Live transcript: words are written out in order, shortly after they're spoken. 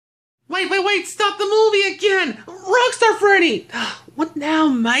Wait, stop the movie again! Rockstar Freddy! What now,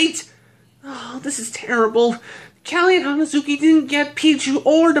 mate? Oh, this is terrible. Callie and Hanazuki didn't get Pichu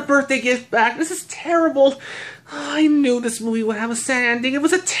or the birthday gift back. This is terrible. I knew this movie would have a sad ending. It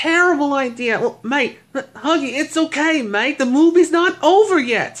was a terrible idea. Well, mate, Huggy, it's okay, mate. The movie's not over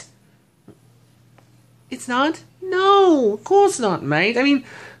yet. It's not? No, of course not, mate. I mean,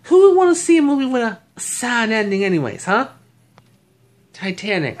 who would want to see a movie with a sad ending anyways, huh?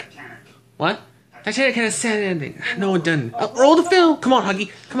 Titanic. What? Titanic had a sad ending. No, it didn't. Roll the film. Come on,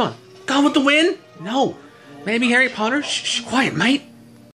 Huggy. Come on. Gone with the Wind? No. Maybe Harry Potter? Shh, quiet, mate.